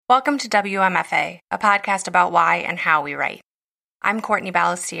Welcome to WMFA, a podcast about why and how we write. I'm Courtney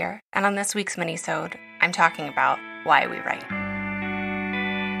Balestier, and on this week's minisode, I'm talking about why we write.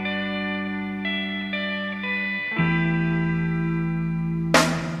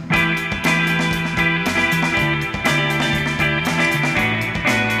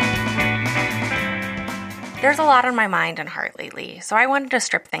 There's a lot on my mind and heart lately, so I wanted to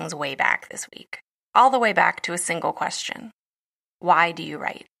strip things way back this week. All the way back to a single question. Why do you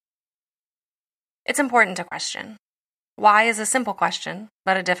write? It's important to question. Why is a simple question,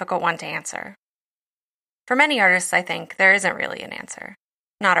 but a difficult one to answer. For many artists, I think, there isn't really an answer.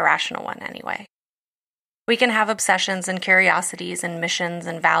 Not a rational one, anyway. We can have obsessions and curiosities and missions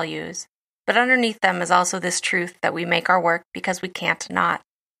and values, but underneath them is also this truth that we make our work because we can't not.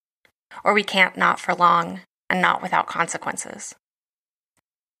 Or we can't not for long, and not without consequences.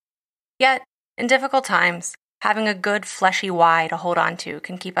 Yet, in difficult times, having a good fleshy why to hold on to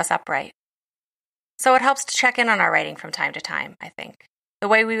can keep us upright. So it helps to check in on our writing from time to time, I think, the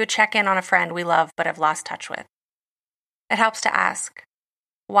way we would check in on a friend we love but have lost touch with. It helps to ask,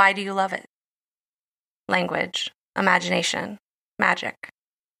 why do you love it? Language, imagination, magic.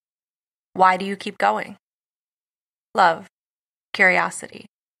 Why do you keep going? Love, curiosity,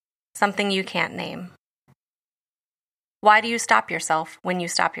 something you can't name. Why do you stop yourself when you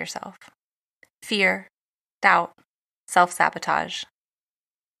stop yourself? Fear, doubt, self-sabotage.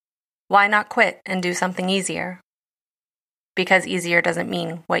 Why not quit and do something easier? Because easier doesn't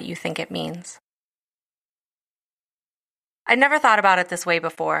mean what you think it means. I'd never thought about it this way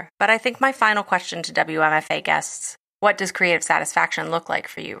before, but I think my final question to WMFA guests, what does creative satisfaction look like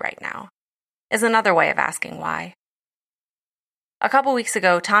for you right now, is another way of asking why. A couple weeks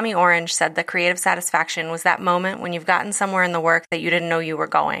ago, Tommy Orange said that creative satisfaction was that moment when you've gotten somewhere in the work that you didn't know you were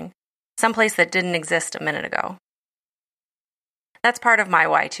going, someplace that didn't exist a minute ago. That's part of my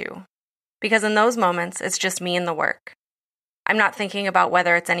why too. Because in those moments, it's just me and the work. I'm not thinking about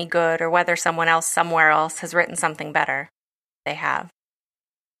whether it's any good or whether someone else somewhere else has written something better. They have.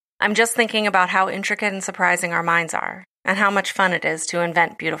 I'm just thinking about how intricate and surprising our minds are, and how much fun it is to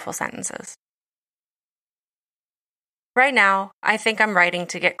invent beautiful sentences. Right now, I think I'm writing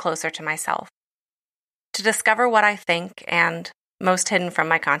to get closer to myself. To discover what I think and, most hidden from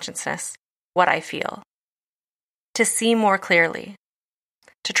my consciousness, what I feel. To see more clearly.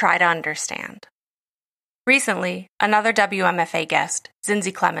 To try to understand. Recently, another WMFA guest,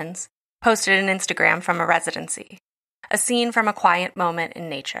 Zinzi Clemens, posted an Instagram from a residency, a scene from a quiet moment in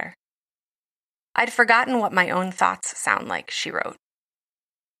nature. I'd forgotten what my own thoughts sound like, she wrote.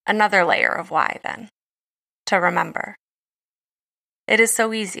 Another layer of why, then. To remember. It is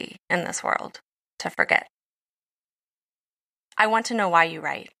so easy, in this world, to forget. I want to know why you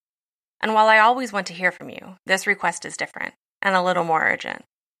write. And while I always want to hear from you, this request is different, and a little more urgent.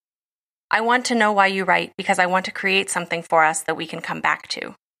 I want to know why you write because I want to create something for us that we can come back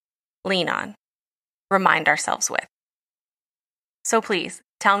to, lean on, remind ourselves with. So please,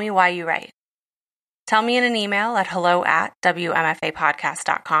 tell me why you write. Tell me in an email at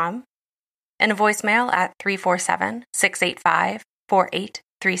hello@wmfapodcast.com, in a voicemail at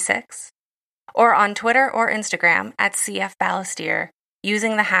 347-685-4836, or on Twitter or Instagram at CFBalestier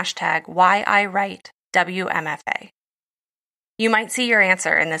using the hashtag WhyIWriteWMFA. You might see your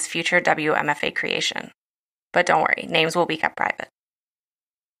answer in this future WMFA creation. But don't worry, names will be kept private.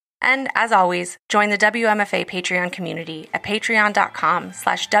 And as always, join the WMFA Patreon community at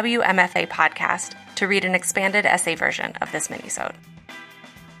patreon.com/WMFA podcast to read an expanded essay version of this minisode.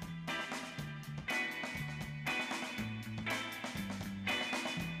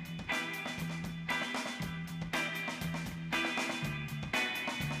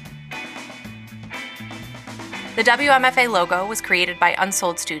 The WMFA logo was created by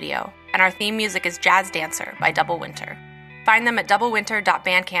Unsold Studio, and our theme music is Jazz Dancer by Double Winter. Find them at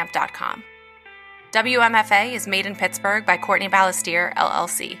doublewinter.bandcamp.com. WMFA is made in Pittsburgh by Courtney Balestier,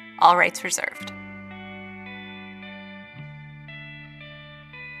 LLC. All rights reserved.